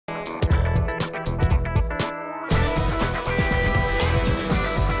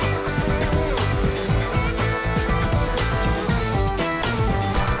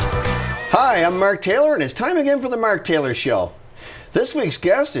Hi, I'm Mark Taylor, and it's time again for the Mark Taylor Show. This week's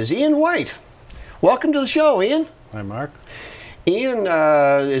guest is Ian White. Welcome to the show, Ian. Hi, Mark. Ian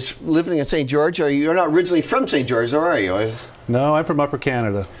is living in St. George. You're not originally from St. George, are you? No, I'm from Upper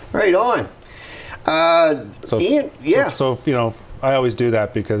Canada. Right on. Ian, yeah. So, you know, I always do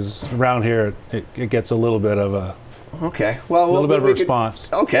that because around here it gets a little bit of a little bit of a response.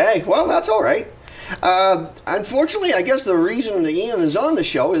 Okay, well, that's all right. Unfortunately, I guess the reason that Ian is on the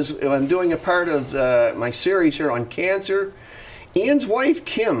show is I'm doing a part of my series here on cancer. Ian's wife,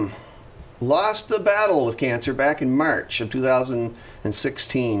 Kim, lost the battle with cancer back in March of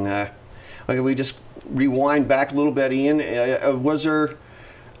 2016. We just rewind back a little bit, Ian. Was there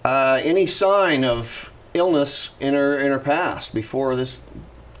any sign of illness in her past before this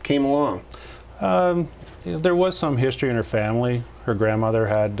came along? There was some history in her family. Her grandmother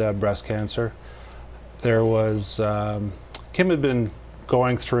had breast cancer. There was, Kim had been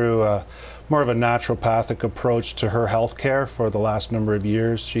going through more of a naturopathic approach to her health care for the last number of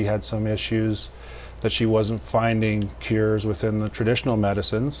years. She had some issues that she wasn't finding cures within the traditional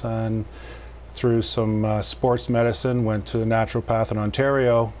medicines, and through some sports medicine went to a naturopath in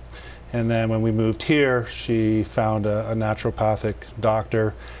Ontario. And then when we moved here, she found a naturopathic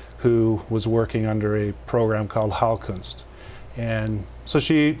doctor who was working under a program called Heilkunst. And so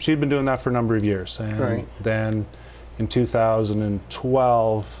she'd been doing that for a number of years. And then in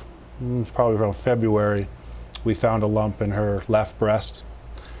 2012, probably around February, we found a lump in her left breast.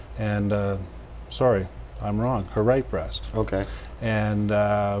 And sorry, I'm wrong, her right breast. Okay. And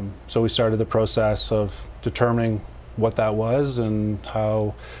so we started the process of determining what that was and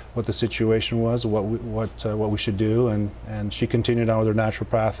what the situation was, what we should do, and she continued on with her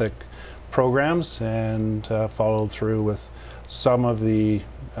naturopathic programs and followed through with some of the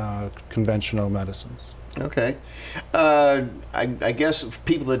conventional medicines. Okay. I guess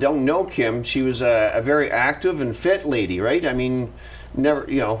people that don't know Kim, she was a very active and fit lady, right? I mean, never,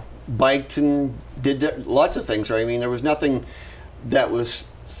 biked and did lots of things, right? I mean, there was nothing that was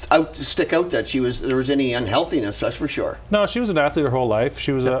stick out that there was any unhealthiness, that's for sure. No, she was an athlete her whole life.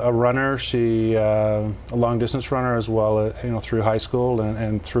 She was a runner. She a long distance runner as well. Through high school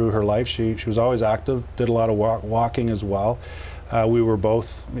and through her life, she was always active. Did a lot of walking as well. We were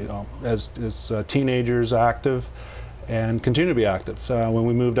both, as teenagers, active, and continue to be active. When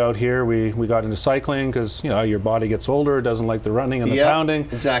we moved out here, we got into cycling because your body gets older, it doesn't like the running and the pounding.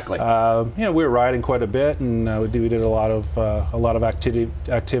 Exactly. We were riding quite a bit, and we did a lot of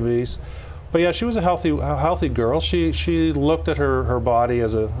activities. But yeah, she was a healthy girl. She looked at her body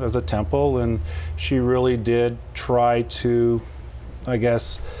as a temple, and she really did try to, I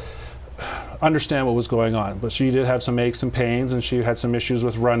guess, understand what was going on. But she did have some aches and pains, and she had some issues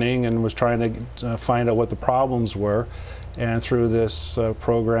with running and was trying to find out what the problems were. And through this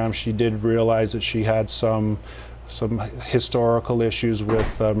program, she did realize that she had some historical issues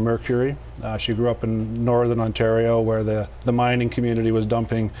with mercury. She grew up in northern Ontario where the mining community was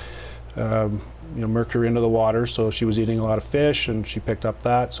dumping mercury into the water, so she was eating a lot of fish, and she picked up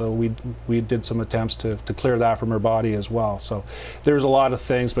that. So we did some attempts to clear that from her body as well. So there's a lot of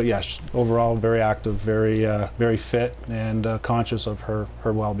things, but yes, overall very active, very fit, and conscious of her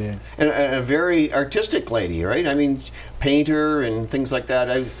well-being. And a very artistic lady, right? I mean, painter and things like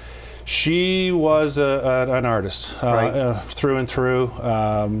that. She was an artist through and through.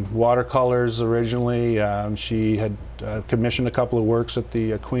 Watercolors originally. She had commissioned a couple of works that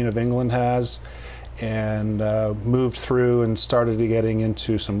the Queen of England has, and moved through and started getting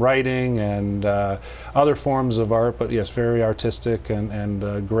into some writing and other forms of art. But yes, very artistic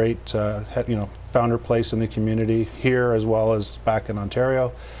and great. Found her place in the community here as well as back in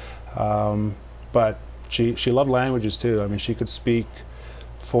Ontario. But she loved languages too. I mean, she could speak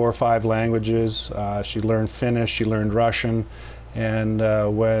 4 or 5 languages. She learned Finnish, she learned Russian, and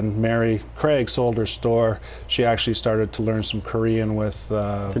when Mary Craig sold her store, she actually started to learn some Korean with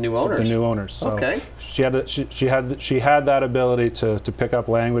the new owners. So okay. She had that ability to pick up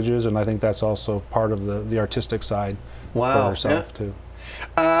languages, and I think that's also part of the artistic side for herself too.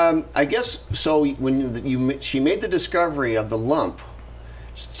 I guess so. When she made the discovery of the lump,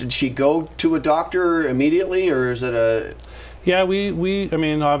 did she go to a doctor immediately, or is it a? Yeah, I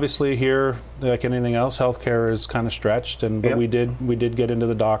mean, obviously here, like anything else, healthcare is kind of stretched, but we did get into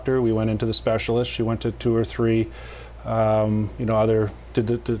the doctor. We went into the specialist. She went to 2 or 3, did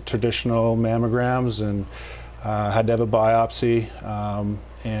the traditional mammograms and had to have a biopsy.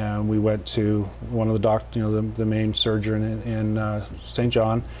 And we went to one of the the main surgeon in St.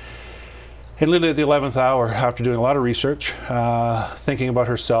 John. And literally at the 11th hour, after doing a lot of research, thinking about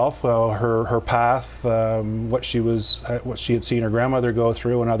herself, her path, what she had seen her grandmother go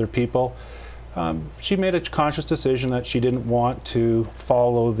through and other people, she made a conscious decision that she didn't want to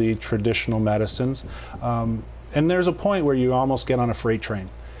follow the traditional medicines. And there's a point where you almost get on a freight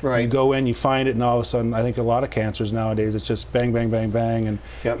train. Right. You go in, you find it, and all of a sudden, I think a lot of cancers nowadays, it's just bang, bang, bang, bang. And,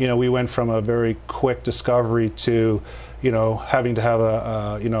 yep. you know, we went from a very quick discovery to, you know, having to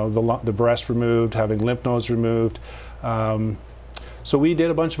have you know, the breast removed, having lymph nodes removed. So we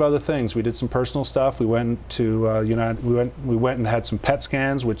did a bunch of other things. We did some personal stuff. We went to we went and had some PET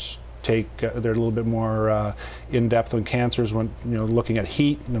scans, which they're a little bit more in depth on cancers, when, you know, looking at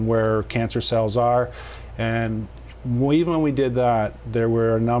heat and where cancer cells are. And even when we did that, there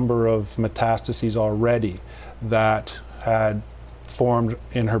were a number of metastases already that had formed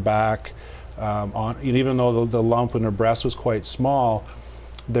in her back. Even though the lump in her breast was quite small,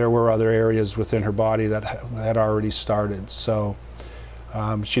 there were other areas within her body that had already started. So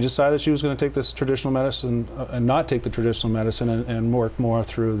she decided she was going to take this traditional medicine and not take the traditional medicine and work more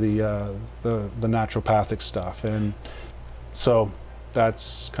through the naturopathic stuff. And so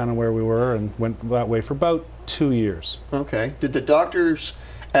that's kind of where we were, and went that way for about 2 years. Okay. Did the doctors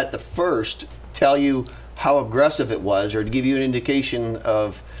at the first tell you how aggressive it was, or to give you an indication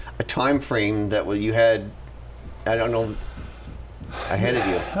of a time frame that you had, I don't know, ahead of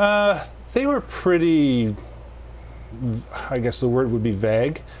you? They were pretty, I guess the word would be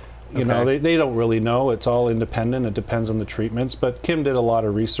vague. You know, they don't really know. It's all independent. It depends on the treatments. But Kim did a lot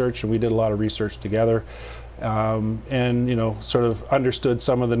of research, and we did a lot of research together. And, you know, sort of understood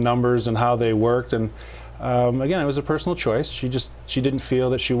some of the numbers and how they worked. And again, it was a personal choice. She didn't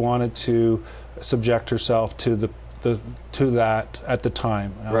feel that she wanted to subject herself to that at the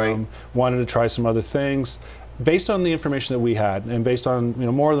time. Right. Wanted to try some other things based on the information that we had, and based on, you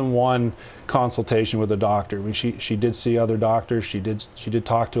know, more than one consultation with a doctor. I mean, she did see other doctors. She did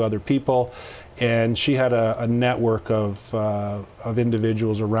talk to other people, and she had a network of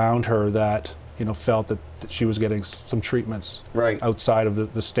individuals around her that, you know, felt that she was getting some treatments outside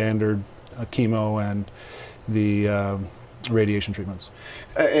of the standard chemo and the radiation treatments.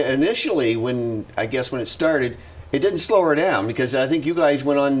 Initially, when it started, it didn't slow her down, because I think you guys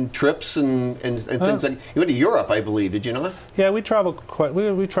went on trips and things like, you went to Europe, I believe, did you not? Yeah, we traveled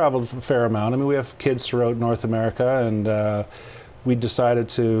we traveled a fair amount. I mean, we have kids throughout North America, and we decided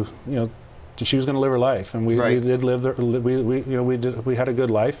to, you know, she was going to live her life, and we did live there. We had a good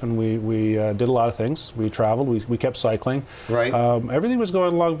life, and we did a lot of things. We traveled. We kept cycling. Right. Everything was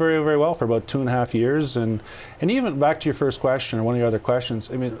going along very, very well for about 2.5 years, and even back to your first question, or one of your other questions.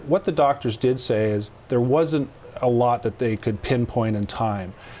 I mean, what the doctors did say is there wasn't a lot that they could pinpoint in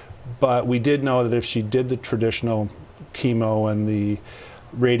time, but we did know that if she did the traditional chemo and the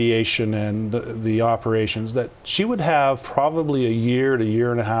radiation and the operations, that she would have probably 1 year to 1.5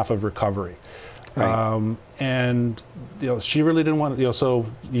 years of recovery. Right. And, you know, she really didn't want, you know, so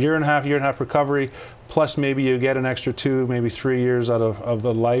 1.5 years recovery, plus maybe you get an extra 2, maybe 3 years out of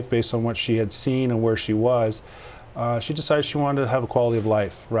the life based on what she had seen and where she was. She decided she wanted to have a quality of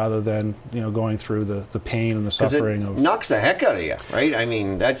life rather than, you know, going through the pain and the suffering. It knocks the heck out of you, right? I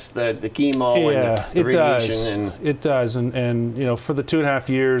mean, that's the chemo and the radiation. It does. And you know, for the 2.5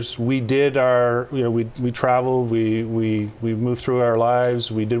 years, we did our, you know, we traveled, we moved through our lives,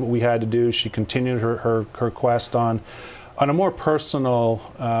 we did what we had to do. She continued her quest on a more personal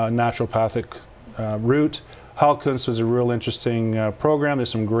naturopathic route. Halkunst was a real interesting program. There's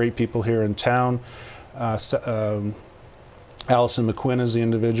some great people here in town. Alison McQuinn is the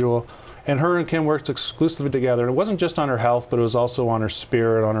individual, and her and Kim worked exclusively together. And it wasn't just on her health, but it was also on her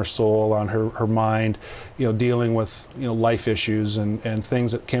spirit, on her soul, on her mind, you know, dealing with, you know, life issues and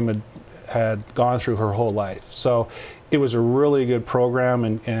things that Kim had gone through her whole life. So it was a really good program,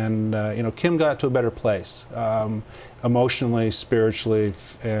 and you know, Kim got to a better place emotionally, spiritually,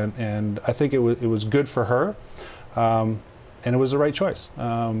 and I think it was good for her. And it was the right choice.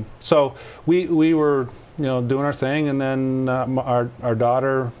 So we were, you know, doing our thing, and then our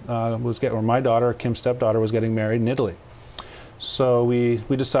daughter my daughter, Kim's stepdaughter, was getting married in Italy. So we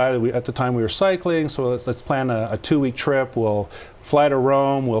decided, at the time we were cycling, so let's plan a 2-week trip. We'll fly to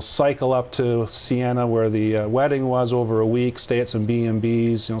Rome, we'll cycle up to Siena where the wedding was over a week, stay at some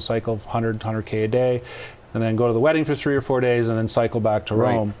B&Bs, you know, cycle 100K a day, and then go to the wedding for 3 or 4 days, and then cycle back to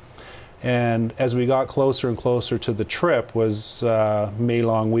Rome. And as we got closer and closer to the trip was May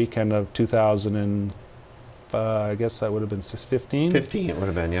long weekend of 2000 and I guess that would have been 15? 15 it would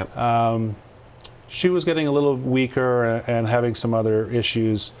have been, yep. She was getting a little weaker and having some other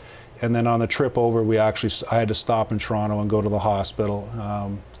issues. and then on the trip over, I had to stop in Toronto and go to the hospital,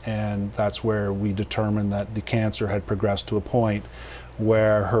 and that's where we determined that the cancer had progressed to a point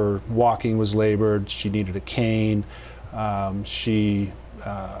where her walking was labored. She needed a cane.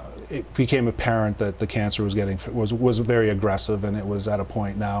 It became apparent that the cancer was very aggressive, and it was at a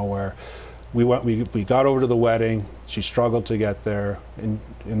point now where we got over to the wedding. She struggled to get there,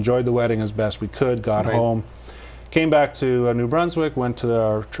 enjoyed the wedding as best we could, got home, came back to New Brunswick, went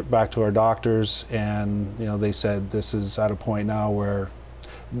to back to our doctors, and they said this is at a point now where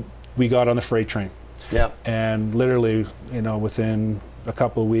we got on the freight train. Yeah. And literally, within a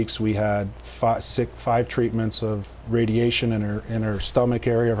couple of weeks, we had five treatments of radiation in her stomach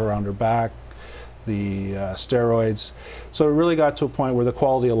area, around her back, the steroids. So it really got to a point where the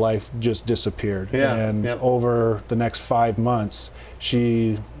quality of life just disappeared. Yeah. And Yep. over the next 5 months,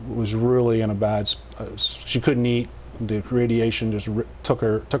 she was really in a bad. She couldn't eat. The radiation just took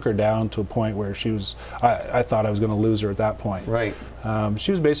her down to a point where she was. I thought I was going to lose her at that point. Right.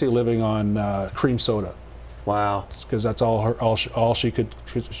 She was basically living on cream soda. Wow. Because that's all she could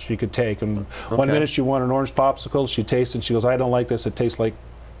take. And one Okay. minute she wanted an orange popsicle, she tasted, and she goes, "I don't like this. It tastes like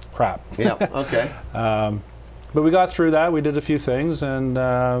crap." Yeah. Okay. But we got through that. We did a few things, and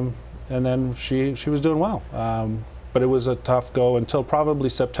then she was doing well. But it was a tough go until probably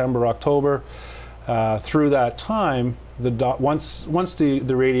September, October. Through that time, once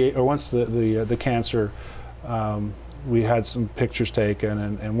the cancer, we had some pictures taken,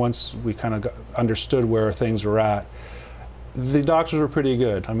 and once we kind of understood where things were at, the doctors were pretty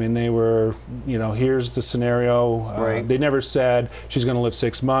good. I mean, they were, here's the scenario. Right. They never said she's going to live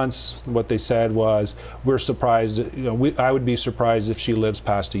 6 months. What they said was, we're surprised. I would be surprised if she lives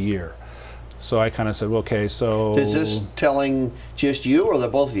past a year. So I kind of said, well, okay, so. Is this telling just you or the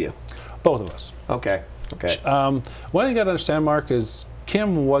both of you? Both of us. Okay. Okay. One thing you got to understand, Mark, is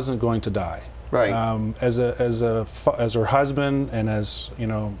Kim wasn't going to die. Right. As her husband and as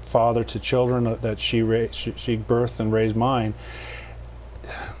father to children that she birthed and raised mine,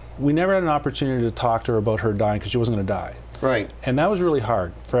 we never had an opportunity to talk to her about her dying because she wasn't going to die. Right. And that was really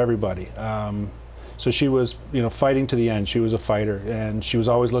hard for everybody. So she was, fighting to the end. She was a fighter, and she was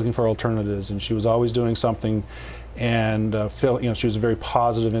always looking for alternatives, and she was always doing something. And she was a very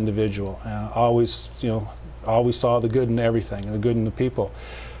positive individual. Always saw the good in everything, and the good in the people.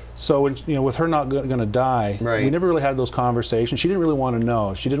 So when, with her not going to die, Right. we never really had those conversations. She didn't really want to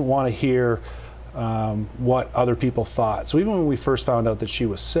know. She didn't want to hear what other people thought. So even when we first found out that she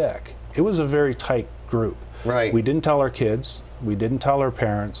was sick, it was a very tight group. Right. We didn't tell our kids. We didn't tell our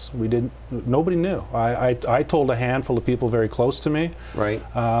parents. Nobody knew. I told a handful of people very close to me. Right.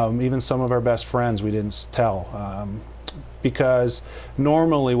 Even some of our best friends we didn't tell. Because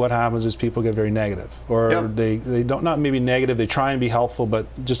normally what happens is people get very negative, or Yep. they don't, not maybe negative, they try and be helpful, but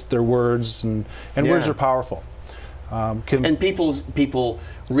just their words, and words Yeah. are powerful. And people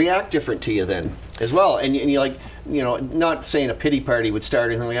react different to you then as well. And you're like, not saying a pity party would start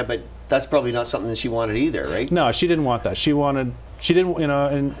or anything like that, but that's probably not something that she wanted either, right? No, she didn't want that. She didn't,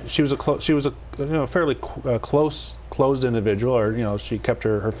 and she was a fairly closed individual, or she kept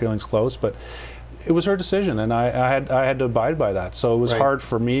her feelings close, but it was her decision, and I had to abide by that. So it was Right. hard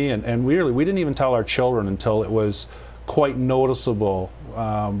for me, and we didn't even tell our children until it was quite noticeable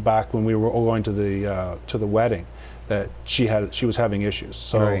back when we were going to the wedding that she was having issues.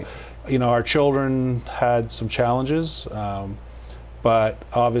 So Right. our children had some challenges, but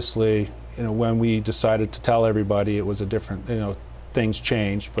obviously when we decided to tell everybody, it was a different, things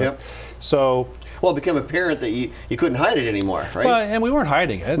changed. But Yep. so. Well, it became apparent that you couldn't hide it anymore, right? Well, and we weren't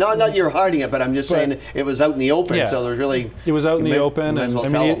hiding it. No, not you're hiding it, but I'm just saying it was out in the open. Yeah. So there's really It was out in you the may- open, you may as and well I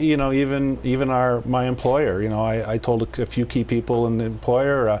tell mean, them. even my employer. I told a few key people in the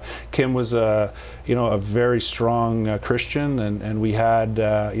employer. Kim was a very strong Christian, and we had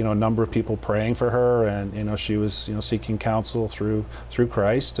a number of people praying for her, and she was seeking counsel through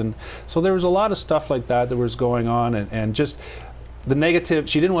Christ, and so there was a lot of stuff like that was going on, and just. The negative.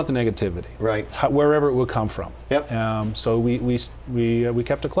 She didn't want the negativity, Right. Wherever it would come from. Yep. So we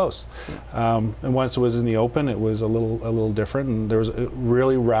kept it close, and once it was in the open, it was a little different. And it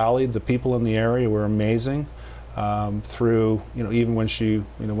really rallied. The people in the area were amazing. Through even when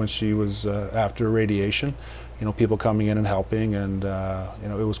she was after radiation, people coming in and helping, and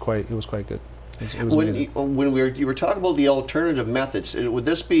it was quite good. It was amazing. When you were talking about the alternative methods, would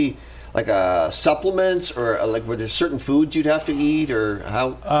this be like supplements, or like were there certain foods you'd have to eat, or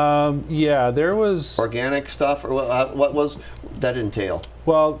how? Yeah, there was Organic stuff, or what was that entail?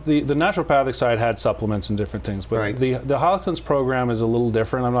 Well, the naturopathic side had supplements and different things, but Right. the Hawkins program is a little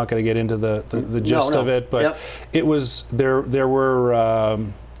different. I'm not going to get into the gist No. of it, but Yep. it was there were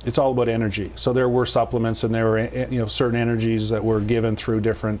it's all about energy. So there were supplements, and there were certain energies that were given through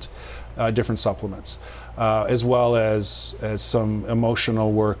different supplements, as well as some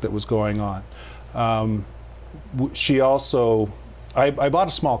emotional work that was going on. She also, I bought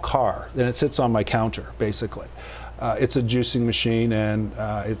a small car, and it sits on my counter basically. It's a juicing machine, and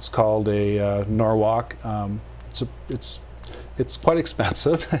it's called a Norwalk. It's quite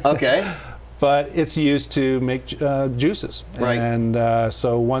expensive. Okay. But it's used to make juices. Right. And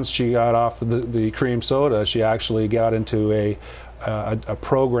so once she got off the cream soda, she actually got into a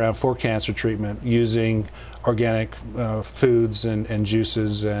program for cancer treatment using organic foods and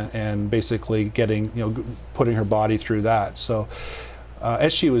juices, and basically putting her body through that. So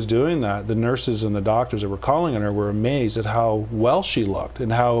as she was doing that, the nurses and the doctors that were calling on her were amazed at how well she looked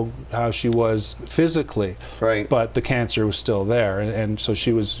and how she was physically. Right. But the cancer was still there, and so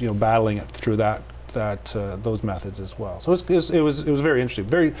she was battling it through those methods as well. So it was very interesting,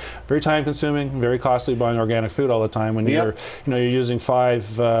 very very time consuming, very costly buying organic food all the time when Yep. you're using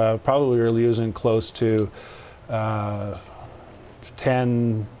probably you're using close to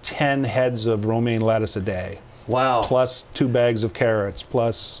 10 heads of romaine lettuce a day. Wow. Plus 2 bags of carrots,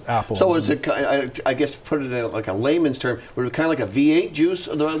 plus apples. So is it, I guess, put it in like a layman's term, would it kind of like a V8 juice,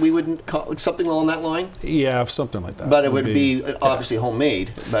 we would call something along that line? Yeah, something like that. But it would be obviously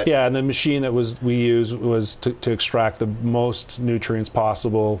homemade. But yeah, and the machine that we used was to extract the most nutrients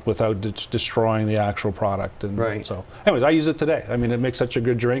possible without destroying the actual product. And right. So, anyways, I use it today. I mean, it makes such a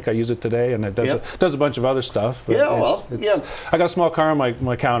good drink. I use it today, and it does does a bunch of other stuff. But I got a small car on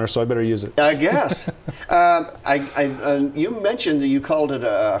my counter, so I better use it. I guess. You mentioned that you called it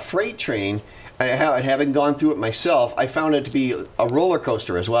a freight train. Having gone through it myself, I found it to be a roller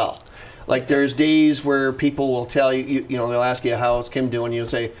coaster as well. Like there's days where people will tell you, they'll ask you how's Kim doing. You'll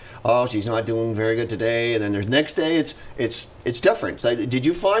say, oh, she's not doing very good today. And then there's next day, it's different. Did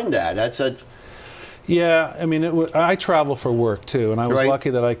you find that? Yeah, I mean, I travel for work too, and I was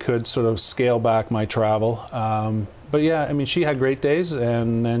lucky that I could sort of scale back my travel. But yeah, I mean, she had great days,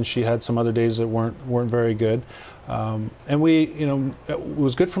 and then she had some other days that weren't very good. And it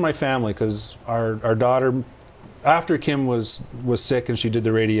was good for my family because our daughter, after Kim was sick and she did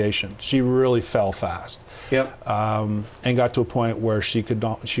the radiation, she really fell fast. Yep. And got to a point where she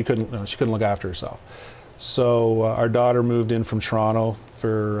couldn't look after herself. So our daughter moved in from Toronto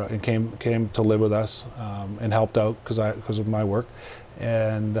and came to live with us and helped out because of my work.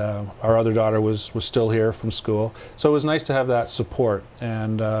 And our other daughter was still here from school, so it was nice to have that support.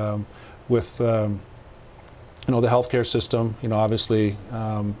 And with the healthcare system, obviously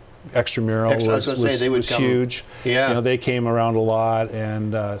extramural was huge. Yeah. They came around a lot,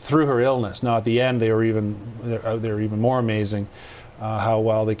 and through her illness. Now at the end, they were even more amazing how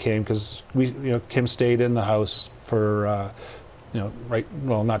well they came, because Kim stayed in the house for.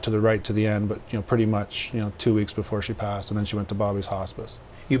 Not to the end, but pretty much 2 weeks before she passed, and then she went to Bobby's hospice.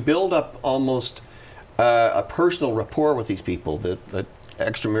 You build up almost a personal rapport with these people, the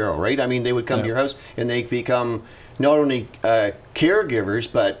extramural, right? I mean, they would come to your house and they become not only caregivers,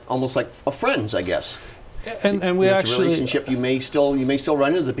 but almost like friends, I guess. And we actually, a relationship you may still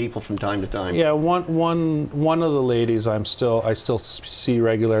run into the people from time to time. Yeah, one of the ladies I still see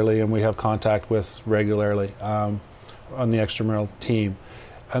regularly, and we have contact with regularly. On the extramural team,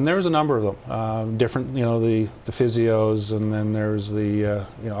 and there was a number of them, different, the physios, and then there's the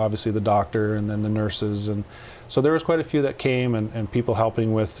obviously the doctor, and then the nurses, and so there was quite a few that came, and people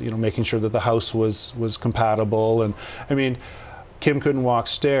helping with making sure that the house was compatible. And I mean, Kim couldn't walk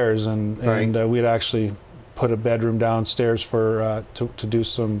stairs, and we'd actually put a bedroom downstairs for to do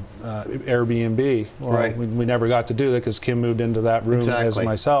some Airbnb. Well, we never got to do that because Kim moved into that room as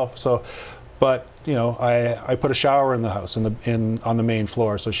myself. So. But I put a shower in the house on the main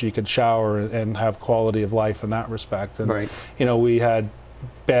floor, so she could shower and have quality of life in that respect. And we had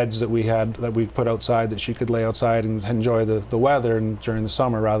beds that we put outside that she could lay outside and enjoy the weather and during the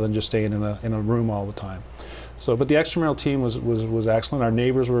summer, rather than just staying in a room all the time. So, but the extramural team was excellent. Our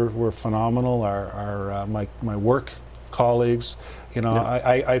neighbors were phenomenal. My work colleagues.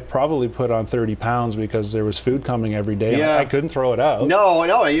 I probably put on 30 pounds because there was food coming every day. Yeah. I couldn't throw it out. No, I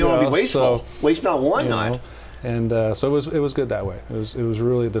know. You don't want to be wasteful. So, waste not, want not. And so it was good that way. It was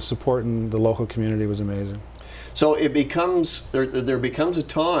really, the support in the local community was amazing. So it becomes there comes a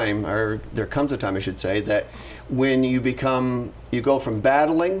time, I should say, that when you go from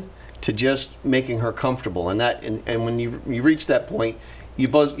battling to just making her comfortable, and when you reach that point, you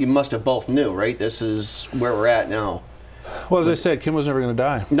must have both knew, right? This is where we're at now. Well, as I said, Kim was never going to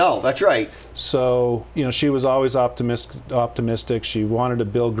die. No, that's right. So, she was always optimistic. She wanted to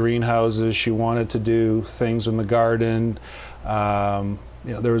build greenhouses. She wanted to do things in the garden.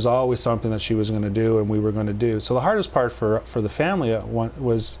 you know, there was always something that she was going to do and we were going to do. So the hardest part for the family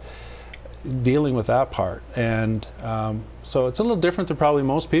was dealing with that part. And so it's a little different than probably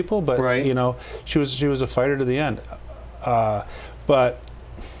most people, but right. you know, she was a fighter to the end. But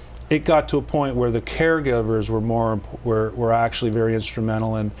it got to a point where the caregivers were actually very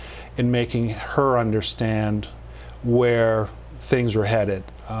instrumental in making her understand where things were headed,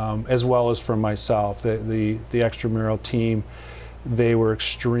 as well as for myself. The extramural team, they were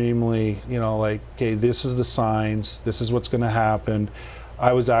extremely, you know, like, okay, this is the signs, this is what's going to happen.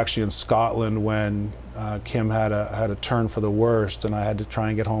 I was actually in Scotland when Kim had a turn for the worst, and I had to try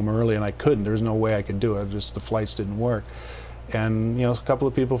and get home early, and I couldn't. There was no way I could do it. Just the flights didn't work. And you know, a couple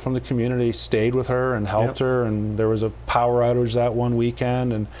of people from the community stayed with her and helped her, and there was a power outage that one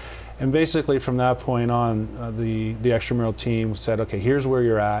weekend, and basically from that point on, the extramural team said, okay, here's where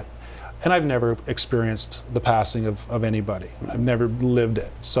you're at. And I've never experienced the passing of anybody. I've never lived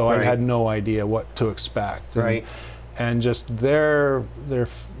it, so I had no idea what to expect. Right. And just their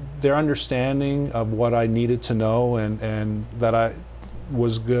understanding of what I needed to know, and that I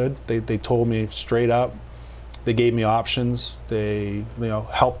was good. They told me straight up. They gave me options. They, you know,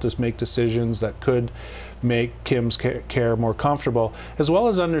 helped us make decisions that could make Kim's care more comfortable, as well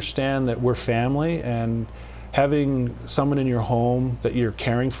as understand that we're family, and having someone in your home that you're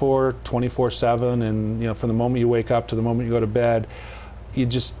caring for 24/7, and you know, from the moment you wake up to the moment you go to bed, you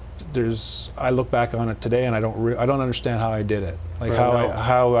just I look back on it today and I don't understand how I did it, like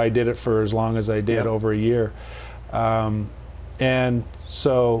how I did it for as long as I did, over a year, and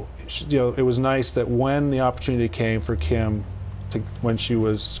so, you know, it was nice that when the opportunity came for Kim, when she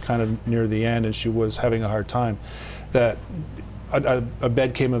was kind of near the end and she was having a hard time, that a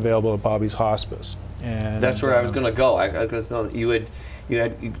bed came available at Bobby's Hospice. And that's where I was going to go. You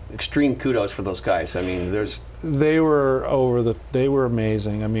had extreme kudos for those guys. I mean, they were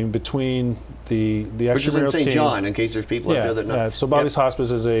amazing. I mean, between the which is in extramural St. team, John, in case there's people out there that know. Yeah. So Bobby's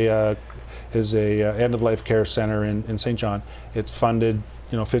Hospice is a end-of-life care center in St. John. It's funded,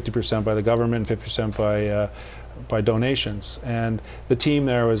 you know, 50% by the government, 50% by donations, and the team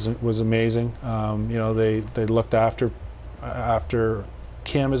there was amazing. You know, they looked after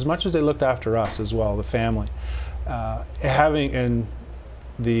Kim as much as they looked after us as well, the family. Having in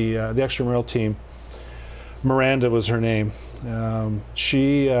the extramural team, Miranda was her name.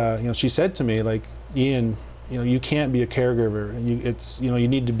 She you know, she said to me, like, Ian, you know, you can't be a caregiver, and you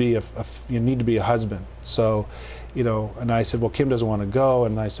need to be a husband. So, you know, and I said, well, Kim doesn't want to go,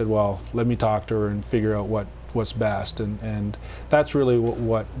 and I said, well, let me talk to her and figure out what's best, and that's really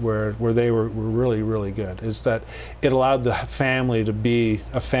where they were really, really good, is that it allowed the family to be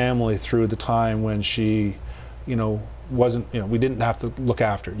a family through the time when she, you know, wasn't, you know, we didn't have to look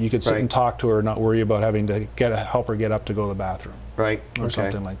after her. You could sit and talk to her and not worry about having to help her get up to go to the bathroom, or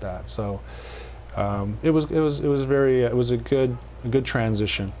something like that. So it was a good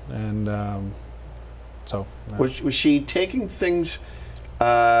transition, and so was she taking things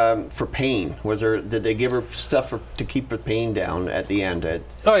for pain? Did they give her stuff to keep her pain down at the end?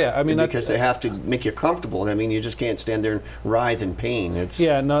 Oh yeah, I mean, because they have to make you comfortable. I mean, you just can't stand there and writhe in pain.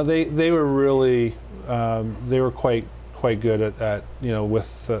 No, they were really they were quite good at you know,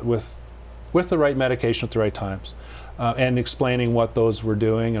 with the right medication at the right times, and explaining what those were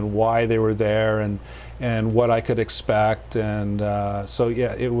doing and why they were there, and what I could expect, and so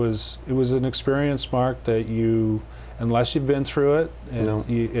yeah, it was an experience, Mark, that unless you've been through it,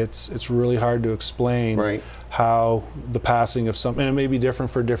 it's really hard to explain how the passing of something, and it may be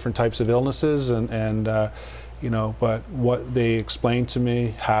different for different types of illnesses, and you know, but what they explained to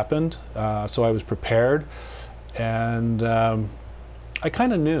me happened, so I was prepared, and I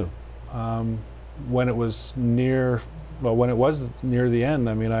kind of knew when it was near the end.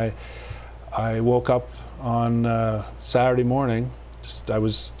 I mean, I woke up on Saturday morning. I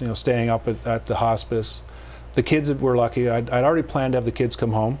was, you know, staying up at the hospice. The kids were lucky. I'd already planned to have the kids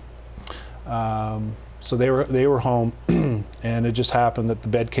come home, so they were home, and it just happened that the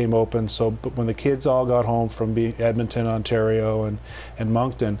bed came open. So, but when the kids all got home from Edmonton, Ontario, and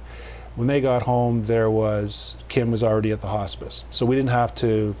Moncton, when they got home, Kim was already at the hospice. So we didn't have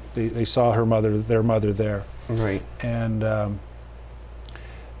to. They saw their mother there, right, and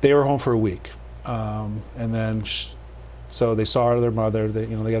they were home for a week, and then so they saw their mother. They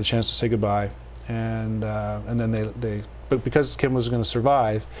got a chance to say goodbye. And then but because Kim was going to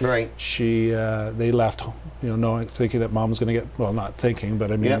survive, they left, you know, thinking that Mom was going to get, well, not thinking,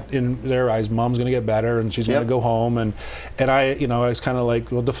 but I mean, in their eyes, Mom's going to get better and she's going to go home, and I, you know, I was kind of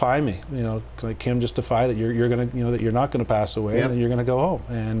like, well, defy me, you know, like, Kim, just defy that you're going to, you know, that you're not going to pass away, and that you're going to go home,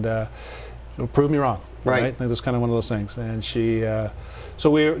 prove me wrong. Right. That's kind of one of those things. And she, the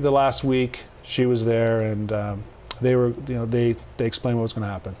last week she was there, and they were, they explained what was going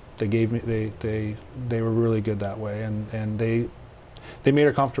to happen. They gave me, they were really good that way, and they made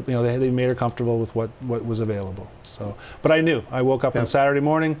her comfortable. They made her comfortable with what was available. So, but I knew. I woke up on Saturday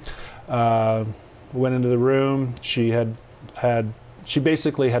morning, went into the room. She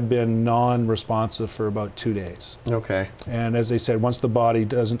basically had been non-responsive for about 2 days. Okay. And as they said, once the body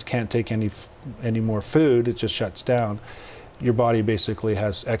can't take any more food, it just shuts down. Your body basically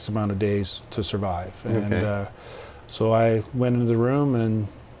has X amount of days to survive. And so I went into the room, and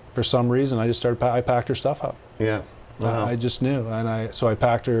for some reason, I packed her stuff up. Yeah. Wow. I just knew, and so I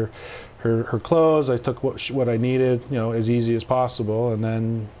packed her clothes. I took what I needed, as easy as possible, and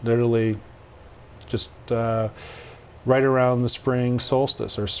then literally just right around the spring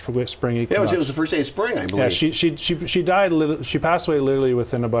solstice or spring equinox. Yeah, it was the first day of spring, I believe. Yeah, she died. She passed away literally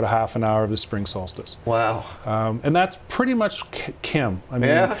within about a half an hour of the spring solstice. Wow. And that's pretty much Kim. I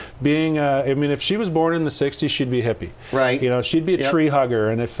mean, if she was born in the '60s, she'd be a hippie. Right. She'd be a tree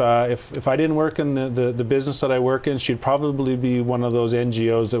hugger, and if I didn't work in the business that I work in, she'd probably be one of those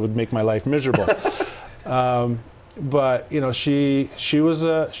NGOs that would make my life miserable. But she was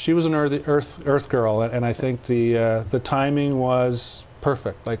an earth girl, and I think the timing was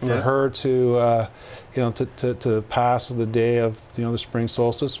perfect. Like for her to to pass the day of the spring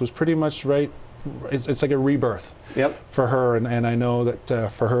solstice was pretty much right. It's like a rebirth for her, and I know that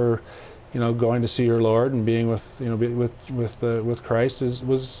for her, going to see her Lord and being with Christ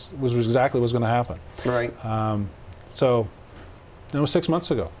was exactly what was going to happen. Right. So. It was 6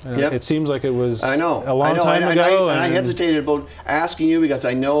 months ago. It seems like it was a long time ago. And I hesitated about asking you because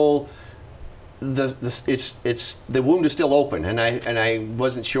I know the wound is still open, and I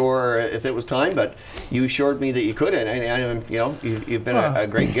wasn't sure if it was time, but you assured me that you could, and you've been a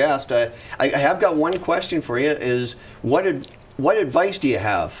great guest. I have got one question for you: is what advice do you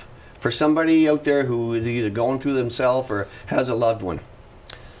have for somebody out there who is either going through themselves or has a loved one?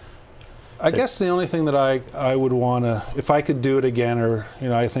 I guess the only thing that I would want to, if I could do it again, or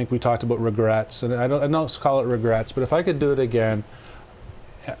I think we talked about regrets, and I don't call it regrets, but if I could do it again,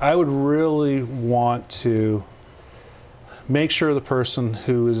 I would really want to make sure the person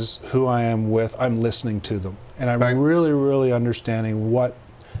who I am with, I'm listening to them, and I'm really understanding what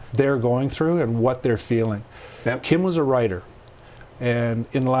they're going through and what they're feeling. Kim was a writer, and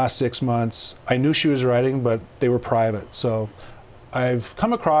in the last 6 months, I knew she was writing, but they were private, so. I've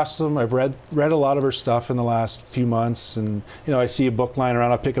come across them. I've read a lot of her stuff in the last few months, and I see a book lying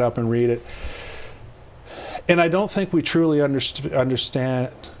around. I'll pick it up and read it. And I don't think we truly understand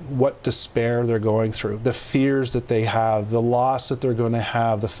what despair they're going through, the fears that they have, the loss that they're going to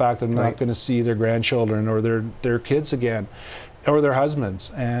have, the fact that they're not going to see their grandchildren or their kids again, or their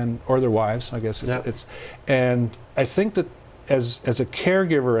husbands or their wives. I guess it's. And I think that as a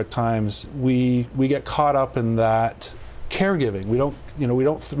caregiver, at times we get caught up in that. Caregiving. We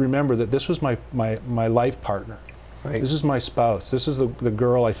don't remember that this was my life partner. Right. This is my spouse. This is the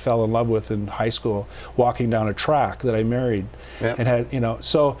girl I fell in love with in high school, walking down a track that I married, and had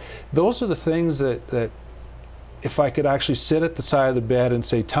So those are the things that if I could actually sit at the side of the bed and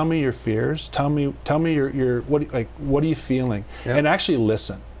say, "Tell me your fears. Tell me your what are you feeling?" and actually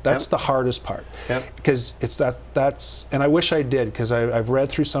listen. That's the hardest part, because it's that's and I wish I did, because I've read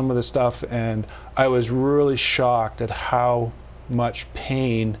through some of the stuff, and I was really shocked at how much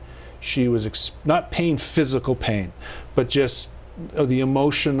pain she was not pain, physical pain, but just the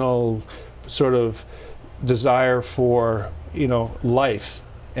emotional sort of desire for life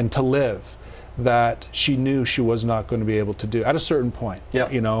and to live, that she knew she was not going to be able to do at a certain point.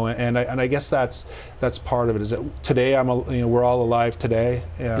 And I guess that's part of it, is that today we're all alive today.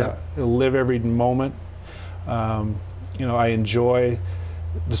 Live every moment. I enjoy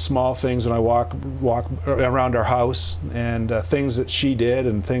the small things when I walk around our house, and things that she did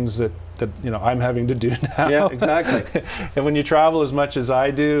and things that I'm having to do now. Yeah, exactly. And when you travel as much as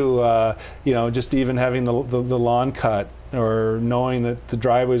I do, just even having the lawn cut, or knowing that the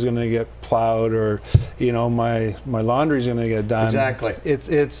driveway is going to get plowed, or my laundry is going to get done. Exactly.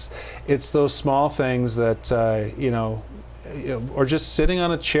 It's those small things that or just sitting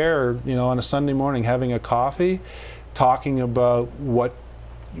on a chair, on a Sunday morning, having a coffee, talking about what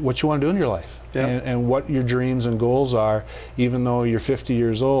you want to do in your life, and what your dreams and goals are, even though you're 50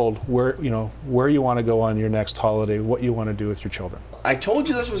 years old, where you want to go on your next holiday, what you want to do with your children. I told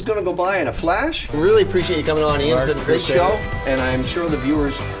you this was going to go by in a flash. Really appreciate you coming on, Ian. It's been a great show, and I'm sure the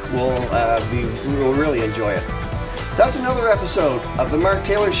viewers will really enjoy it. That's another episode of The Mark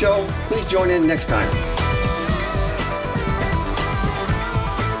Taylor Show. Please join in next time.